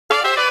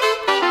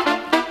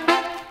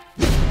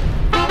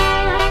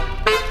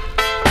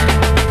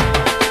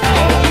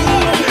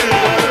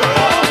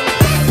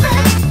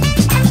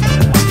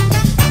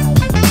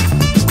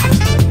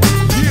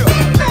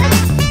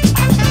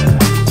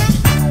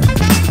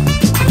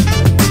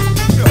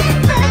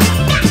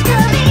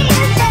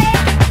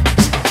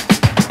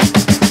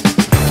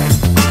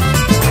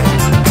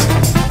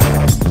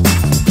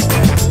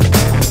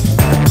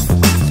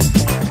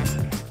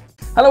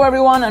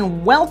everyone,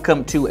 and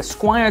welcome to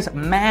Esquire's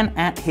Man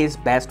at His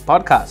Best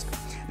podcast.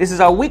 This is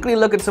our weekly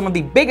look at some of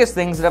the biggest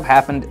things that have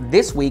happened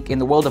this week in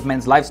the world of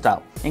men's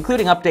lifestyle,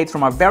 including updates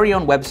from our very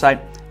own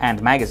website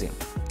and magazine.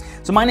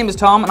 So my name is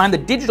Tom, and I'm the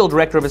digital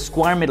director of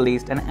Esquire Middle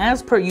East, and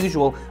as per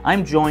usual,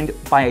 I'm joined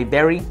by a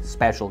very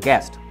special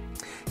guest.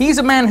 He's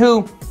a man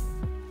who...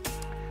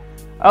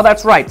 Oh,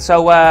 that's right,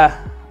 so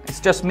it's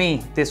just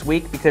me this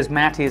week because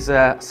Matt is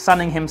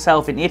sunning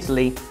himself in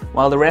Italy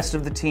while the rest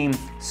of the team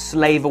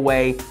slave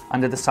away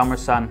under the summer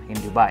sun in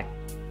Dubai.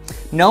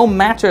 No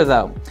matter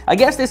though, I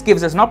guess this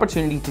gives us an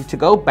opportunity to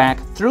go back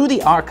through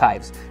the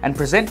archives and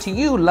present to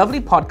you lovely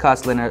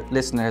podcast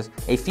listeners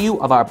a few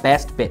of our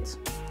best bits.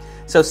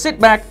 So sit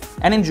back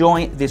and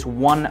enjoy this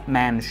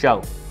one-man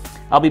show.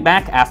 I'll be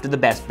back after the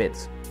best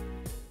bits.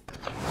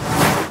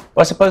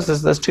 Well, I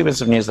suppose there's two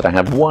bits of news that I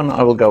have. One,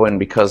 I will go in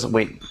because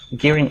we're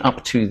gearing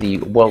up to the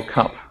World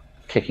Cup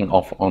kicking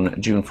off on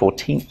June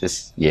 14th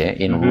this year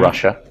in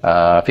Russia.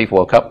 FIFA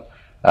World Cup.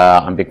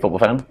 I'm a big football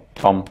fan.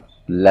 Tom,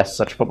 less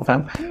such a football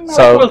fan.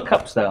 So World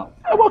Cups, though.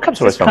 World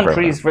Cups are always fun.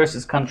 Countries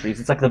versus countries.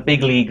 It's like the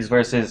big leagues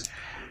versus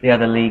the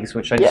other leagues,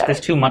 which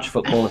there's too much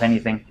football, if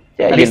anything.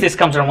 Yeah, At least this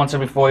comes around once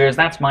every 4 years.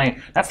 That's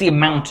the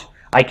amount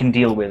I can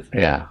deal with.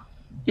 Yeah.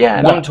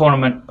 One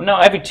tournament,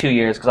 every 2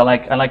 years, because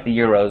I like the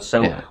Euros.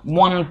 So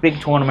one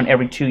big tournament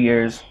every 2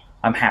 years,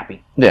 I'm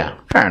happy. Yeah,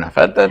 fair enough.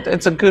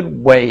 It's a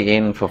good way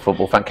in for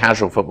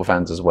casual football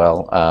fans as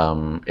well.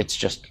 It's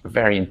just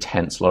very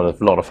intense, a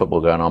lot of football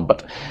going on.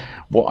 But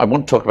what I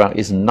want to talk about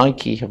is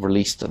Nike have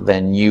released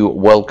their new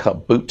World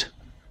Cup boot.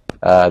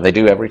 They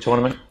do every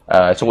tournament.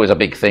 It's always a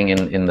big thing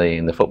in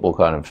the football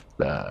kind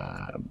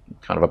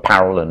of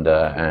apparel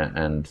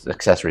and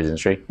accessories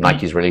industry.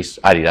 Nike's release,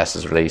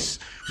 Adidas's release,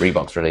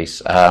 Reebok's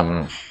release,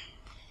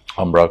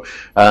 Umbro.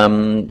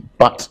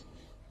 But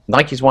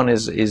Nike's one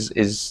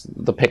is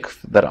the pick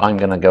that I'm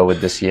going to go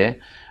with this year.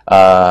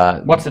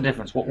 What's the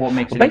difference? What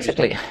makes it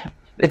basically,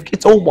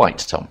 it's all white,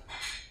 Tom.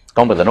 It's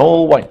gone with an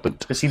all white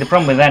boot. But see, the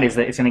problem with that is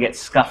that it's going to get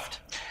scuffed.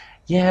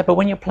 Yeah, but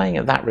when you're playing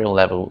at that real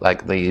level,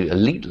 like the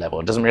elite level,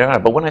 it doesn't really matter.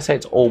 But when I say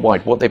it's all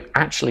white, what they've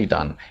actually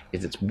done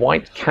is it's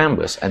white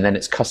canvas and then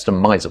it's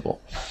customizable.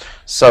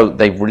 So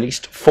they've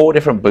released 4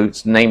 different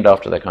boots named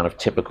after their kind of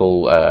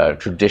typical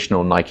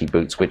traditional Nike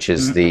boots, which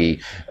is the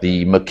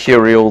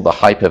Mercurial, the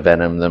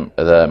Hypervenom,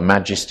 the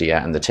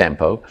Majestia, and the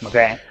Tempo.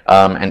 Okay.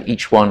 And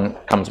each one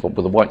comes up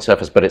with a white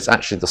surface, but it's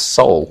actually the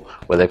sole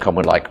where they come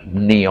with like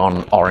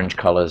neon orange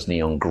colors,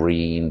 neon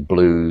green,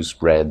 blues,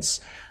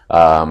 reds.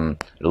 It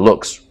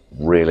looks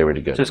really,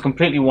 really good. So it's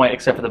completely white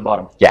except for the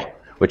bottom. Yeah,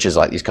 which is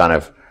like these kind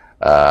of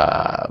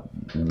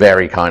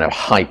very kind of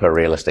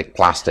hyper-realistic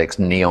plastics,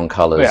 neon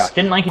colors. Yeah,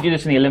 didn't Nike do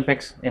this in the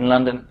Olympics in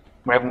London,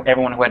 where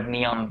everyone who had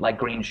neon like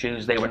green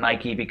shoes, they were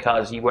Nike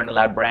because you weren't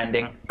allowed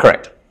branding?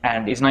 Correct.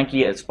 And is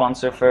Nike a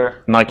sponsor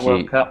for Nike, the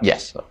World Cup?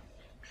 Yes.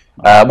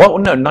 Well,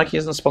 no, Nike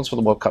isn't a sponsor for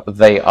the World Cup.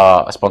 They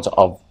are a sponsor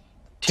of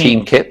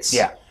team kits.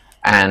 Yeah.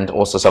 And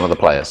also some of the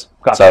players.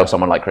 Gotcha. So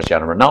someone like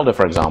Cristiano Ronaldo,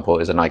 for example,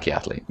 is a Nike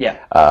athlete.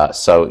 Yeah.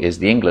 So is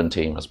the England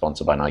team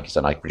sponsored by Nike,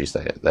 so Nike produce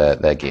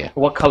their gear.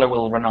 What color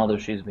will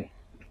Ronaldo's shoes be?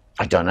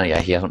 I don't know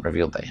yet. He hasn't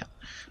revealed that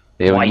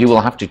yet. White. You will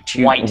have to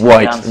choose. White is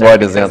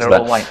the answer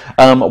to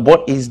that.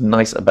 What is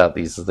nice about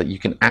these is that you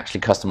can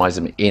actually customize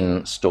them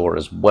in store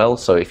as well.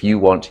 So if you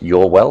want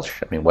your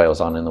Welsh, I mean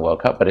Wales aren't in the World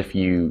Cup, but if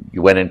you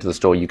went into the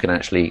store, you can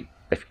actually,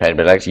 if you paid a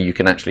bit extra, you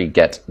can actually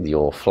get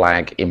your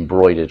flag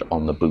embroidered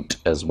on the boot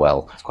as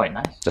well. That's quite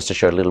nice. Just to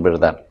show a little bit of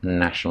that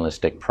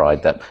nationalistic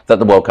pride that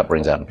the World Cup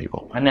brings out in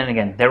people. And then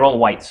again, they're all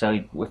white,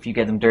 so if you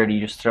get them dirty,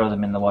 you just throw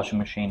them in the washing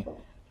machine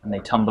and they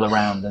tumble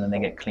around and then they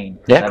get clean.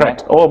 Yeah,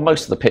 correct. Right? Or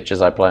most of the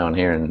pitches I play on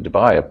here in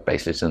Dubai are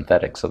basically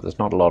synthetic, so there's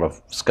not a lot of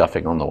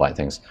scuffing on the white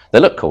things. They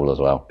look cool as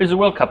well. Is the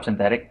World Cup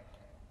synthetic?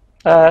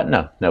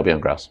 No, it'll be on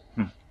grass.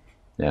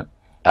 Yeah.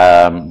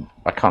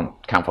 I can't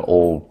count for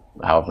all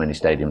however many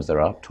stadiums there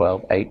are,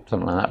 12, 8,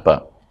 something like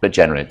that, but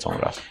generally it's on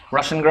grass.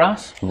 Russian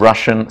grass?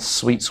 Russian,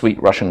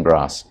 sweet Russian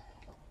grass.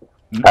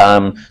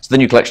 So the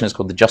new collection is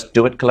called the Just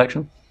Do It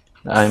collection,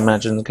 I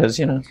imagine, because,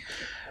 you know.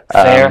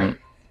 Fair.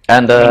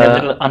 And a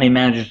little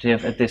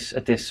unimaginative at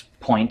this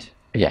point.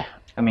 Yeah.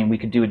 I mean, they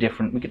could do a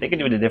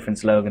different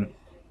slogan.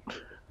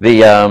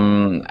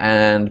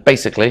 And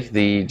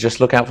basically just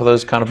look out for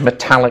those kind of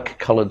metallic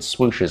coloured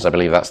swooshes. I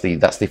believe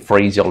that's the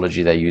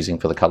phraseology they're using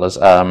for the colours.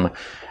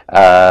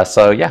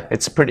 So yeah,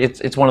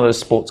 it's one of those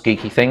sports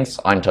geeky things.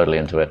 I'm totally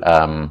into it.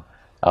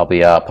 I'll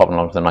be popping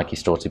along to the Nike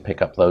store to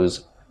pick up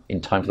those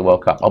in time for the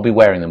World Cup. I'll be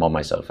wearing them on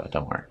my sofa.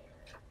 Don't worry.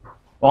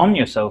 On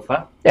your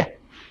sofa? Yeah.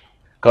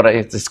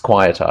 It's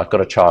quieter. I've got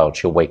a child.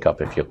 She'll wake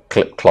up if you're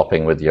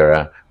clopping with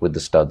the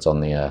studs on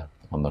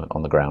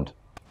the ground.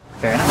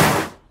 Fair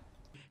enough.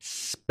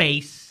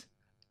 Space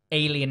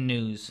alien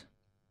news.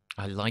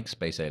 I like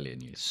space alien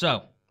news.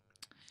 So,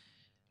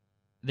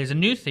 there's a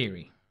new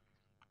theory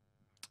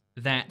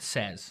that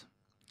says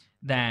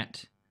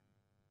that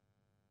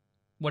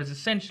what is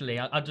essentially,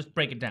 I'll just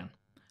break it down.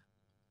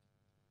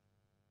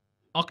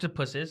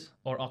 Octopuses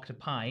or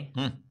octopi,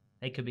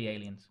 they could be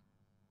aliens.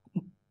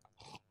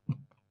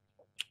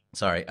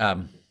 Sorry,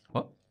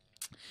 what?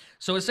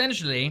 So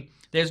essentially,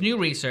 there's new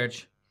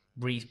research.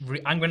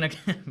 I'm gonna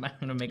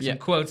make some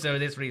quotes out of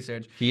this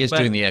research. He is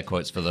doing the air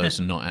quotes for those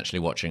not actually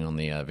watching on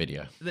the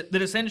video.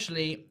 That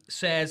essentially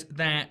says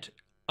that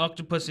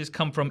octopuses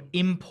come from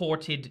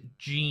imported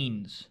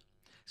genes.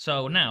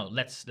 So now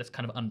let's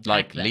kind of unpack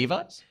Like that.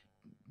 Levi's?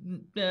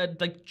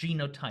 Like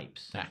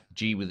genotypes.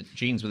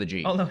 Genes with a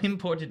G. Although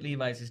imported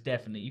Levi's is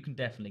you can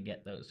definitely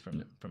get those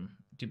from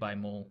Dubai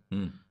Mall,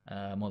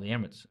 Mall the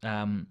Emirates.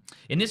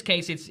 In this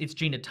case, it's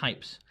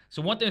genotypes.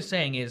 So what they're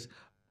saying is,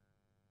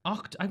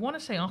 I want to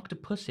say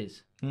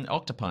octopuses,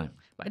 Octopi.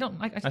 but I don't.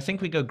 I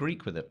think we go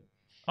Greek with it.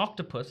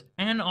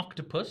 An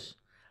octopus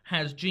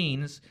has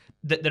genes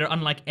that are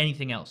unlike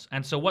anything else.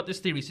 And so what this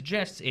theory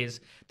suggests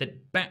is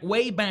that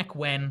way back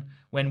when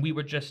we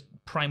were just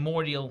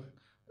primordial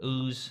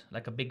ooze,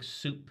 like a big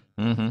soup,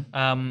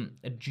 a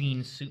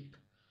gene soup,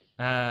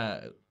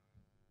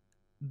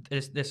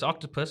 this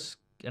octopus,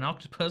 an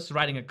octopus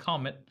riding a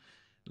comet,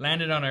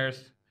 landed on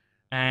Earth,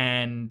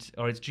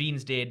 or its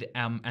genes did,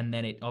 and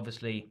then it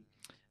obviously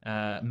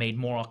made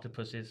more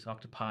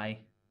octopi,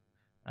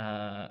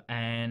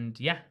 and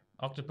yeah,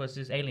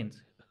 octopuses,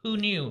 aliens. Who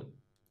knew?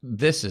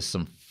 This is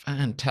some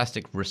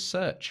fantastic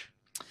research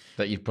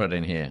that you've put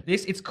in here.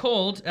 It's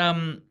called,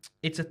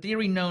 it's a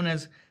theory known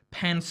as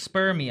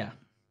panspermia.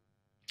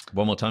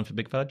 One more time for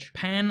Big Fudge.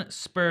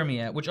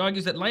 Panspermia, which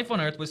argues that life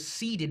on Earth was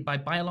seeded by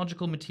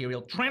biological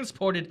material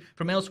transported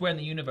from elsewhere in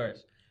the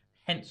universe.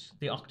 Hence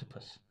the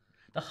octopus.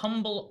 The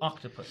humble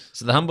octopus.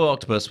 So the humble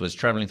octopus was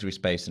traveling through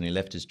space and he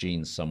left his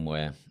genes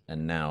somewhere,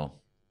 and now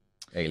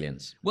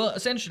aliens. Well,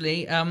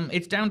 essentially,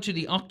 it's down to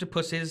the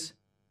octopuses.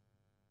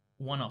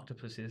 One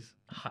octopus is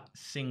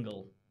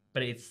single,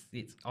 but it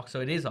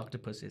is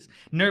octopuses.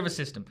 Nervous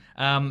system,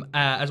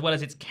 as well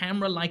as its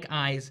camera-like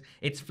eyes,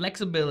 its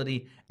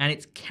flexibility, and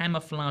its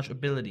camouflage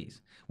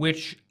abilities,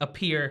 which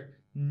appear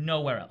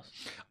nowhere else.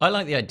 I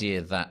like the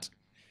idea that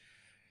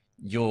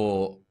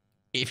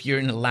if you're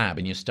in a lab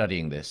and you're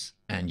studying this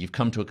and you've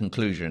come to a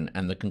conclusion,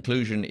 and the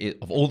conclusion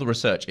of all the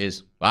research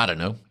is, I don't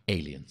know,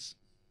 aliens.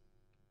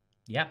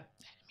 Yeah.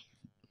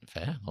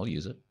 Fair, I'll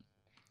use it.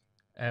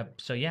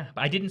 So yeah,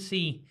 but I didn't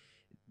see...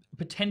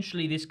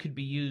 Potentially, this could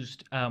be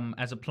used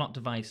as a plot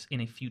device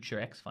in a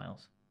future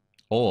X-Files.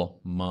 Or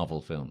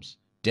Marvel films.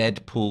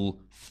 Deadpool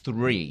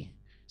 3,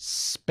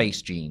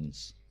 Space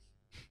Genes.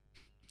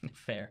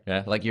 Fair.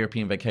 Yeah, like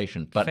European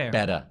Vacation, but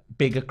better.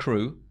 Bigger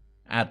crew,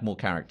 add more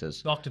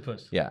characters.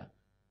 Octopus. Yeah.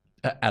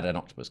 Add an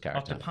octopus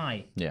character.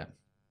 Octopi. Yeah.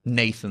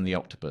 Nathan the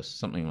Octopus,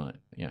 something like,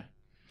 yeah.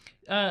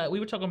 We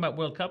were talking about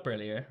World Cup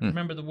earlier.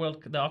 Remember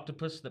the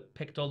octopus that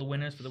picked all the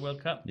winners for the World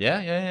Cup?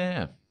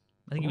 Yeah.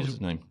 I think what was his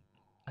name?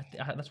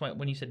 That's why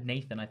when you said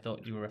Nathan, I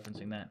thought you were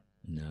referencing that.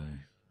 No.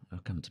 Oh,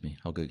 come to me.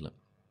 I'll Google it.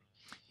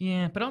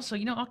 Yeah, but also,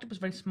 octopus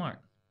are very smart.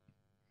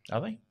 Are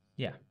they?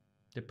 Yeah,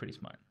 they're pretty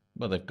smart.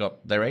 Well,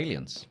 they're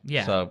aliens.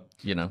 Yeah. So,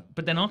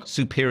 But they're not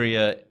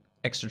superior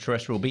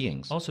extraterrestrial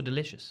beings. also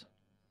delicious.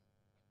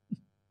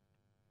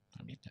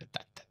 I mean,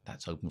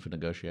 that's open for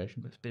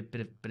negotiation.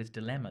 But it's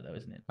dilemma, though,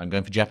 isn't it? I'm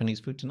going for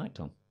Japanese food tonight,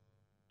 Tom.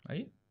 Are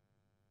you?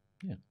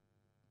 Yeah.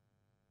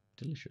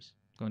 Delicious.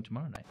 Going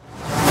tomorrow night.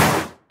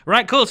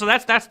 Right, cool. So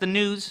that's the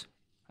news.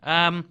 So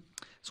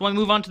I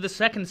move on to the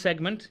second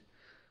segment,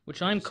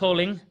 which I'm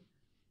calling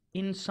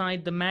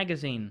Inside the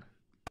Magazine.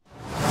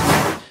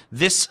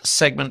 This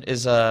segment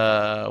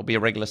will be a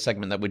regular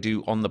segment that we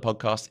do on the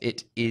podcast.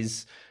 It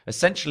is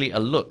essentially a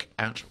look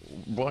at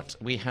what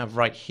we have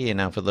right here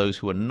now. For those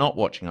who are not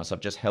watching us, I've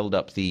just held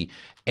up the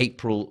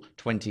April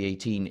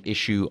 2018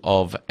 issue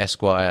of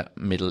Esquire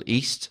Middle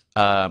East.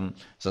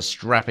 It's a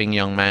strapping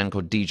young man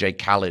called DJ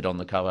Khaled on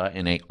the cover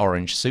in a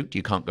orange suit.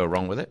 You can't go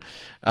wrong with it.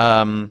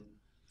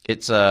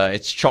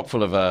 It's chock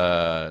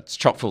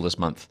full this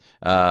month.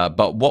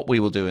 But what we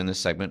will do in this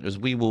segment is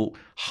we will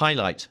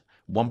highlight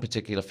one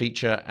particular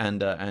feature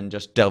and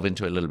just delve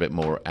into it a little bit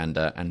more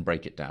and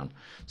break it down.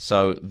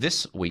 So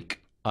this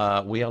week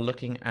we are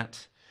looking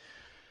at,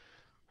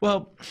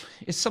 well,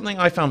 it's something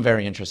I found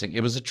very interesting.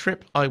 It was a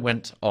trip I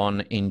went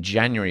on in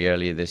January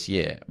earlier this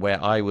year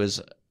where I was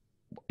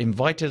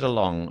invited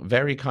along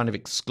very kind of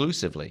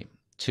exclusively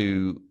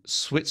to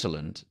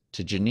Switzerland,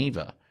 to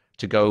Geneva,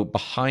 to go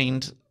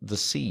behind the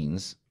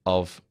scenes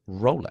of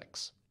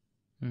Rolex.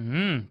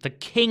 The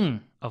king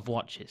of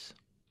watches.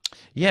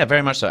 Yeah,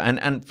 very much so.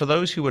 And for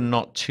those who are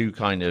not too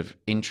kind of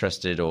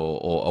interested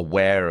or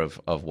aware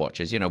of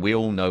watches, we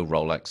all know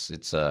Rolex.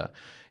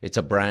 It's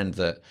a brand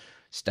that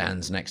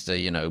stands next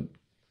to,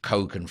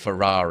 Coke and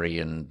Ferrari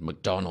and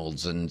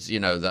McDonald's and,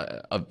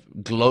 of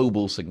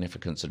global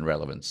significance and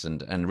relevance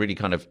and really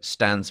kind of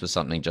stands for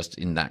something just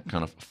in that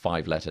kind of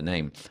 5-letter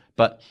name.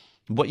 But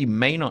what you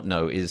may not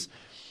know is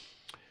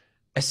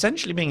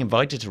essentially being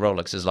invited to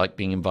Rolex is like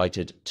being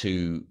invited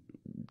to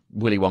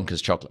Willy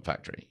Wonka's chocolate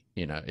factory.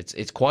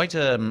 It's quite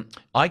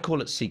I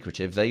call it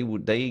secretive.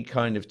 They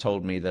kind of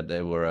told me that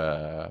they were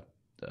a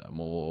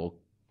more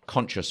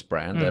conscious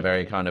brand. They're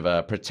very kind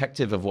of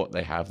protective of what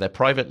they have. They're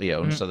privately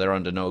owned, so they're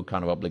under no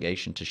kind of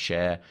obligation to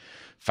share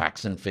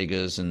facts and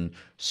figures and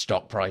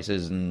stock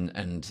prices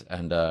and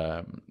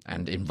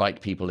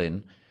invite people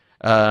in.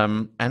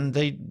 And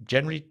they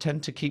generally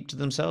tend to keep to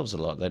themselves a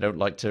lot. They don't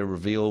like to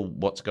reveal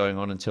what's going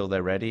on until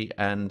they're ready.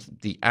 And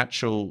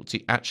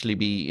to actually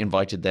be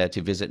invited there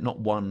to visit not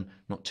one,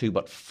 not two,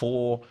 but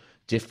 4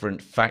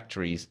 different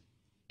factories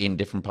in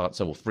different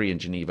parts, or 3 in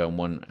Geneva and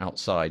 1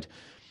 outside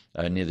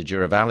near the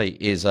Jura Valley,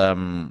 is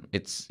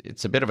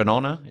it's a bit of an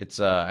honor.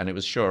 And it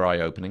was sure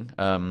eye-opening.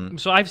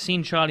 So I've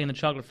seen Charlie in the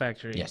Chocolate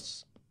Factory.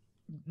 Yes.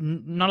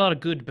 Not a lot of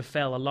good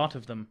befell a lot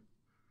of them.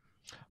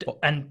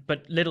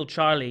 But little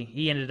Charlie,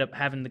 he ended up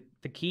having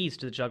the keys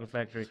to the Chocolate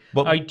Factory.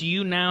 Do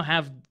you now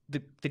have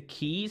the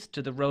keys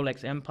to the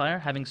Rolex empire,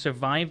 having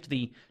survived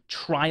the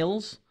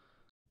trials?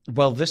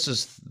 Well, this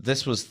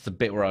was the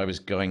bit where I was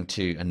going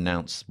to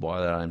announce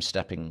why I'm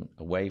stepping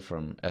away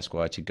from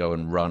Esquire to go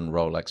and run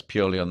Rolex,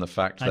 purely on the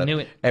fact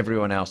that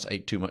everyone else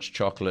ate too much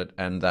chocolate,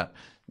 and that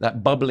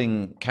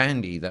bubbling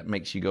candy that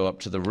makes you go up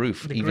to the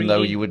roof, even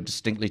though you were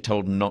distinctly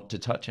told not to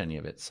touch any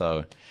of it.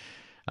 So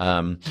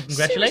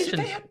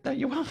congratulations.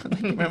 You're welcome.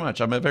 Thank you very much.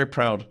 I'm a very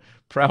proud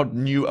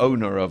new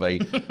owner of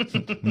a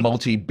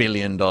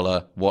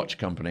multi-billion-dollar watch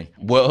company,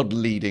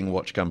 world-leading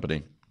watch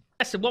company.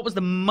 So what was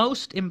the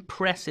most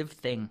impressive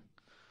thing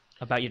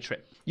about your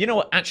trip? You know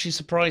what? Actually,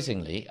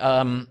 surprisingly,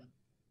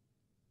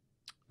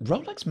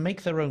 Rolex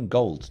make their own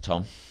gold,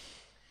 Tom.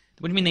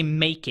 What do you mean they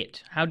make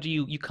it? How do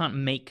you can't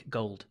make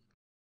gold?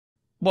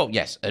 Well,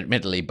 yes,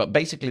 admittedly, but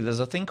basically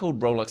there's a thing called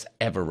Rolex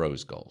Ever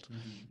Rose Gold.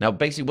 Now,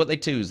 basically what they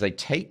do is they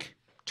take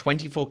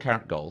 24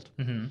 karat gold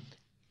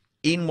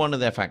in one of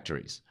their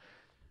factories.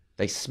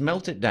 They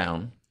smelt it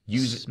down,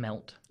 use it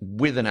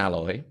with an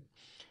alloy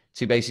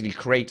to basically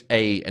create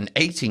an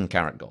 18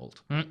 karat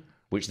gold,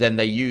 which then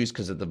they use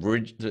because of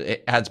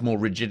it adds more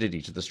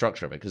rigidity to the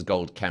structure of it, because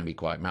gold can be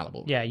quite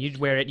malleable. Yeah, you'd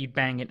wear it, you'd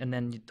bang it, and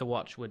then the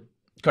watch would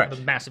have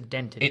a massive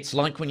dent in it. It's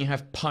like when you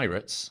have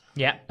pirates,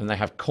 yeah, and they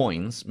have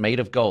coins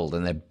made of gold,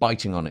 and they're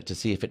biting on it to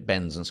see if it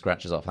bends and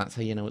scratches off. That's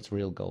how you know it's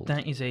real gold.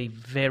 That is a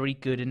very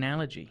good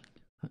analogy.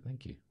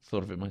 Thank you.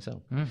 Thought of it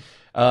myself.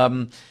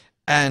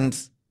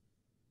 And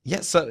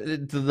yeah, so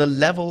the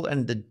level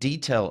and the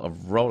detail of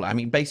Rolex, I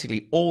mean,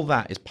 basically all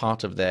that is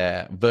part of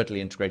their vertically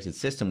integrated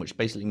system, which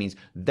basically means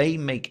they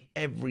make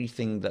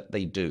everything that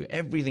they do.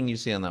 Everything you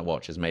see on that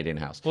watch is made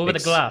in-house. What about the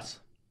glass?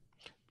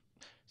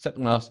 Except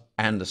the glass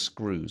and the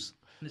screws.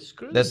 The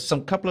screws? There's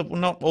some couple of,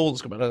 not all the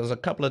screws, but there's a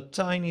couple of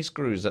tiny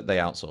screws that they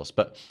outsource.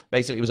 But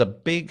basically it was a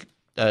big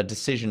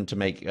decision to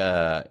make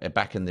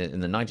back in the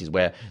 90s,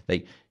 where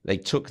they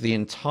took the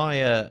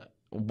entire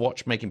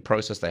watchmaking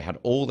process. They had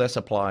all their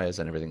suppliers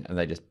and everything, and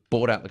they just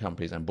bought out the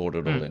companies and bought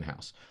it all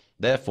in-house.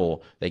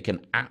 Therefore, they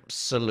can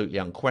absolutely,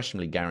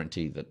 unquestionably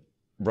guarantee that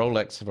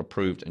Rolex have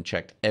approved and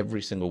checked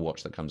every single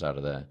watch that comes out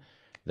of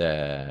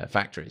their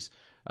factories,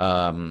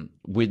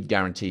 with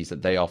guarantees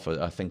that they offer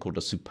a thing called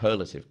a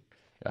superlative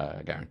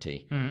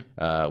guarantee,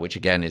 which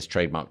again is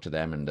trademarked to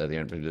them, and the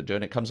only thing they're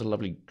doing. It comes with a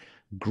lovely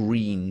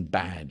green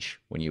badge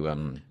when you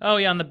Oh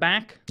yeah, on the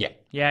back.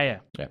 Yeah.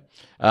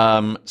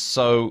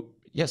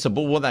 But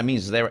what that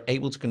means is they're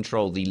able to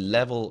control the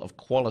level of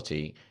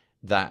quality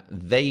that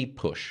they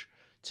push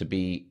to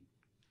be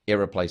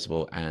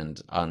irreplaceable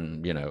and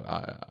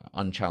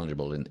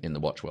unchallengeable in the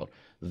watch world.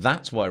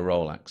 That's why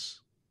Rolex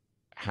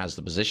has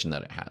the position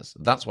that it has.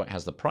 That's why it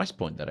has the price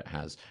point that it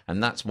has,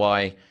 and that's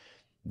why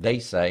they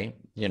say,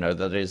 that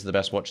it is the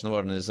best watch in the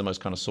world and it is the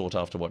most kind of sought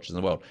after watch in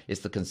the world.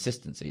 It's the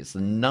consistency. It's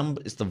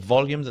the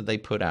volume that they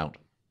put out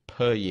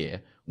per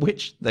year,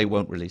 which they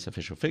won't release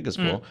official figures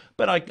for.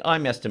 But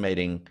I'm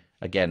estimating,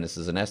 again, this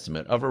is an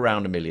estimate, of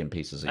around 1 million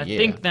pieces a year.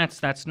 I think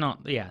that's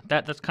not,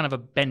 that's kind of a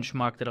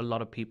benchmark that a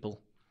lot of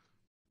people.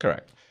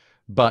 Correct.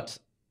 But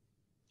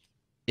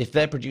if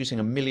they're producing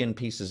 1 million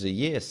pieces a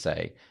year,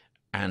 say,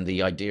 and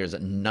the idea is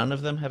that none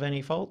of them have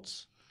any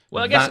faults,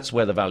 well, I guess that's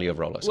where the value of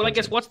Rolex. Well, I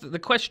guess what's the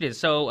question is,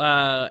 so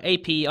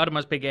AP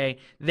Audemars Piguet,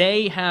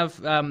 they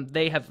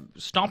have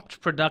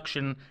stopped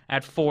production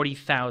at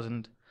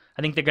 40,000.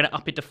 I think they're going to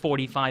up it to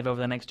 45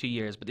 over the next 2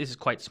 years, but this is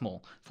quite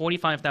small.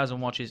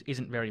 45,000 watches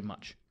isn't very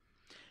much.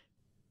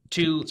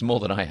 It's more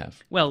than I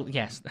have. Well,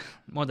 yes,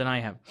 more than I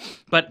have.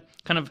 But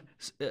kind of,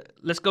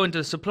 let's go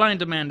into supply and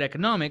demand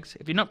economics.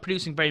 If you're not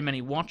producing very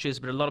many watches,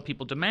 but a lot of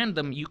people demand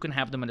them, you can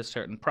have them at a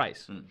certain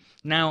price.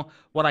 Now,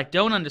 what I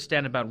don't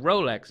understand about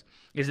Rolex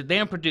is that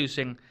they're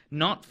producing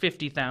not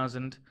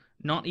 50,000,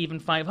 not even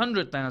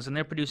 500,000.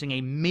 They're producing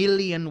 1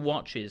 million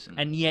watches,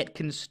 and yet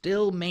can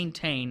still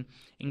maintain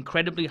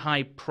incredibly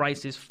high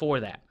prices for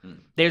that.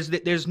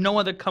 There's no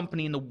other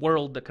company in the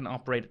world that can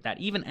operate at that.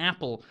 Even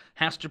Apple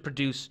has to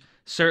produce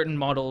certain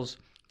models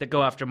that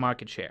go after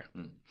market share.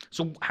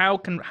 So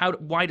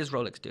why does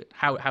Rolex do it?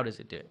 How does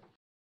it do it?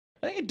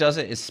 I think it does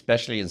it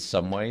especially in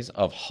some ways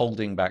of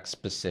holding back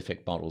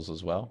specific models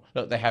as well.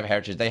 Look, they have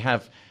heritage. They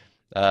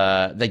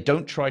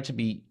don't try to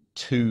be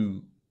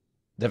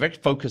they're very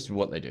focused on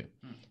what they do.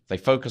 They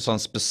focus on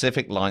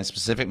specific lines,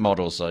 specific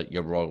models, like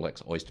your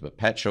Rolex Oyster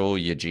Perpetual,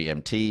 your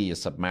GMT, your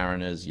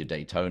Submariners, your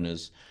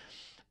Daytonas.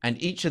 And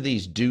each of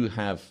these do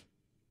have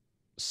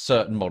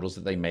certain models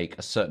that they make,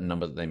 a certain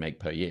number that they make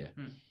per year,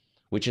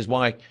 which is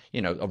why,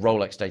 you know, a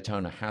Rolex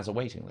Daytona has a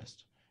waiting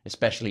list,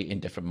 especially in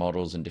different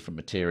models and different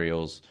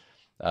materials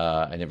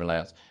and different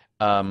layouts.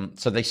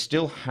 So they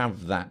still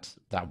have that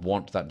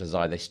want, that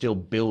desire. They still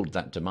build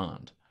that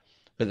demand.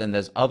 But then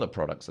there's other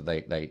products that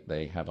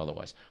they have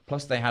otherwise.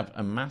 Plus, they have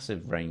a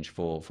massive range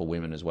for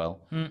women as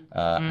well,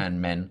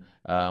 and men,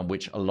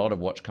 which a lot of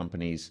watch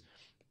companies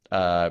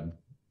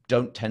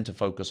don't tend to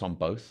focus on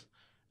both,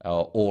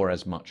 or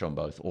as much on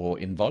both, or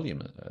in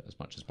volume as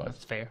much as both.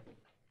 That's fair.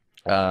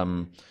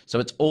 So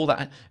it's all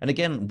that. And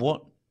again,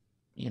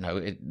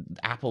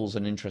 Apple's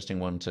an interesting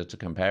one to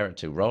compare it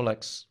to.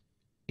 Rolex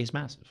is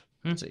massive.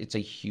 It's a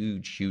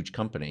huge, huge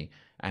company,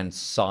 and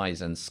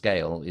size and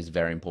scale is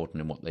very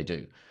important in what they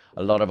do.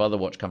 A lot of other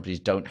watch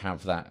companies don't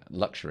have that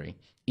luxury,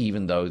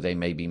 even though they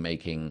may be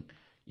making,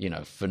 you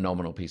know,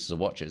 phenomenal pieces of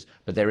watches.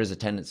 But there is a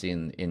tendency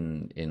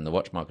in the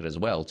watch market as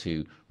well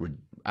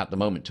at the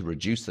moment, to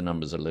reduce the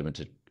numbers of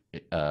limited,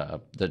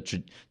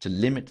 to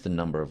limit the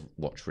number of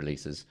watch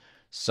releases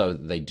so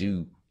that they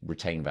do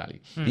retain value.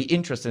 The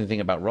interesting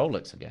thing about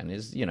Rolex, again,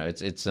 is, you know,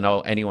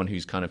 anyone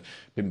who's kind of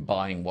been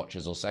buying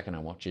watches or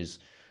secondhand watches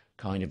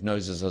kind of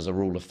knows this as a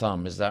rule of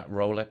thumb, is that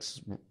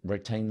Rolex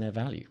retain their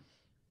value.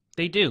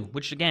 They do,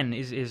 which again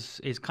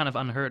is kind of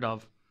unheard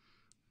of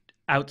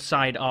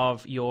outside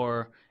of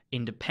your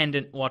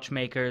independent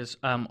watchmakers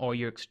or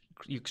your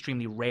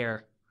extremely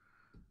rare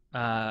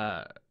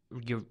models.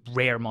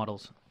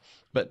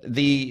 But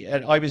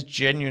I was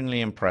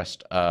genuinely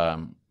impressed,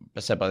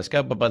 said by the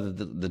scale, but by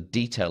the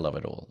detail of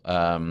it all.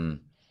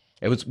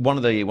 It was one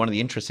of the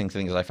interesting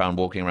things I found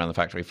walking around the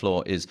factory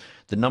floor is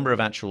the number of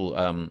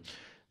actual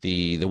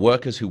the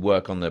workers who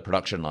work on the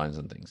production lines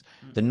and things,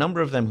 the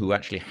number of them who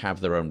actually have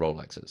their own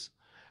Rolexes.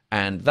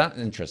 And that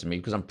interested me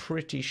because I'm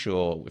pretty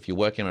sure if you're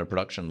working on a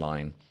production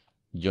line,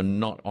 you're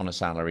not on a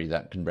salary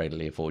that can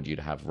readily afford you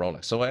to have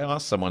Rolex. So I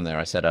asked someone there,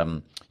 I said,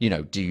 you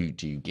know, do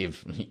you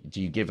give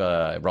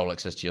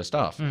Rolexes to your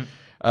staff? And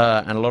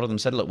a lot of them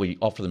said, look, we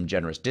offer them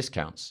generous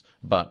discounts,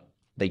 but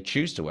they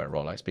choose to wear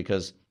Rolex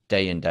because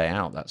day in, day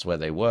out, that's where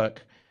they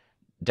work.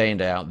 Day in,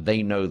 day out,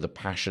 they know the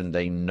passion,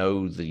 they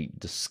know the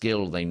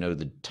skill, they know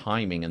the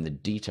timing and the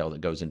detail that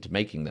goes into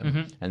making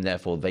them. And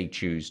therefore they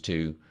choose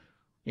to,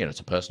 you know, it's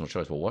a personal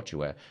choice for what you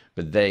wear,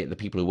 but the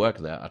people who work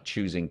there are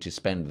choosing to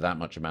spend that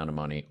much amount of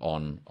money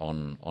on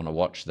a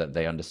watch that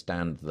they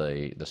understand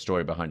the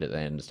story behind it,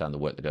 they understand the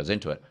work that goes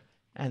into it,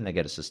 and they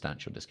get a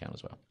substantial discount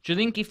as well. Do you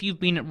think if you've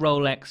been at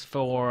Rolex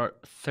for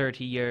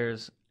 30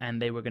 years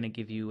and they were going to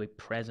give you a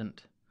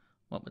present,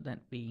 what would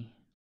that be?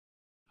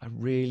 I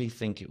really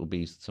think it will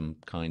be some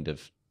kind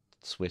of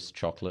Swiss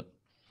chocolate.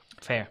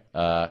 Fair.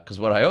 Because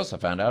what I also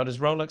found out is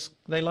Rolex,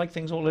 they like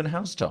things all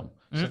in-house, Tom.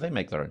 So they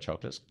make their own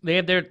chocolates.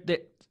 They're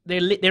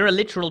a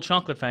literal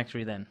chocolate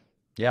factory then.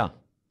 Yeah.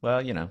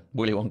 Well, you know,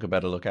 Willy Wonka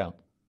better look out.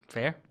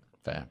 Fair.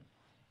 Fair.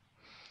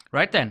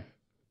 Right then.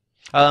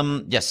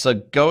 Yes, so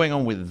going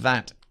on with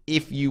that,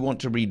 if you want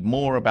to read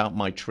more about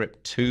my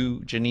trip to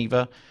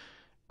Geneva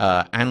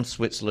and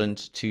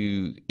Switzerland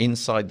to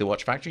Inside the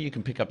Watch Factory, you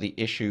can pick up the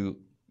issue,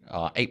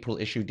 April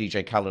issue,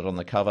 DJ Khaled on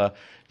the cover.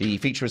 The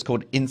feature is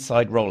called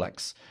Inside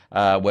Rolex,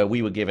 where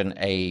we were given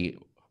a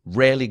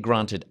rarely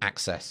granted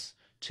access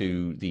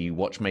to the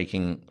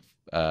watchmaking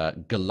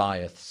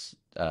Goliath's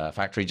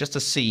factory, just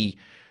to see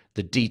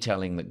the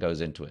detailing that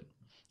goes into it.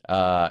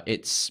 I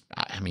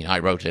mean, I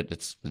wrote it,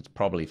 it's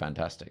probably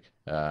fantastic.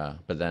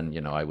 But then,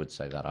 you know, I would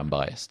say that I'm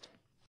biased.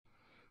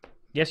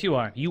 Yes, you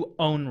are. You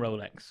own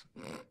Rolex.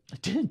 I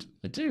do.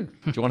 Do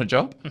you want a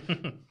job?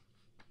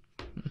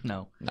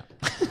 No.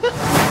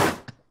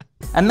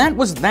 And that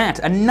was that.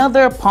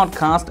 Another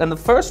podcast, and the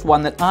first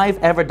one that I've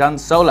ever done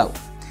solo.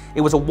 It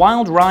was a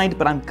wild ride,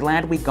 but I'm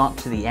glad we got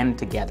to the end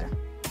together.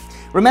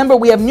 Remember,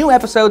 we have new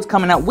episodes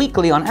coming out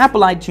weekly on Apple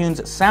iTunes,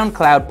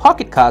 SoundCloud,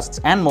 Pocket Casts,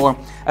 and more,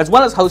 as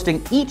well as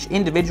hosting each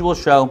individual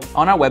show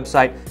on our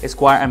website,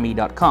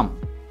 esquireandme.com.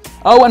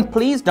 Oh, and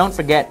please don't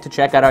forget to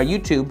check out our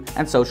YouTube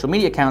and social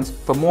media accounts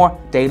for more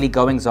daily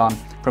goings-on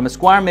from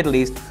Esquire Middle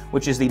East,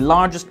 which is the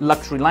largest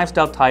luxury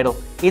lifestyle title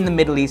in the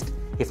Middle East,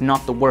 if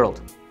not the world.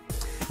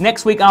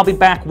 Next week, I'll be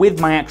back with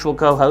my actual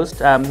co-host.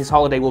 His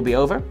holiday will be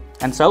over,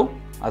 and so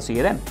I'll see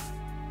you then.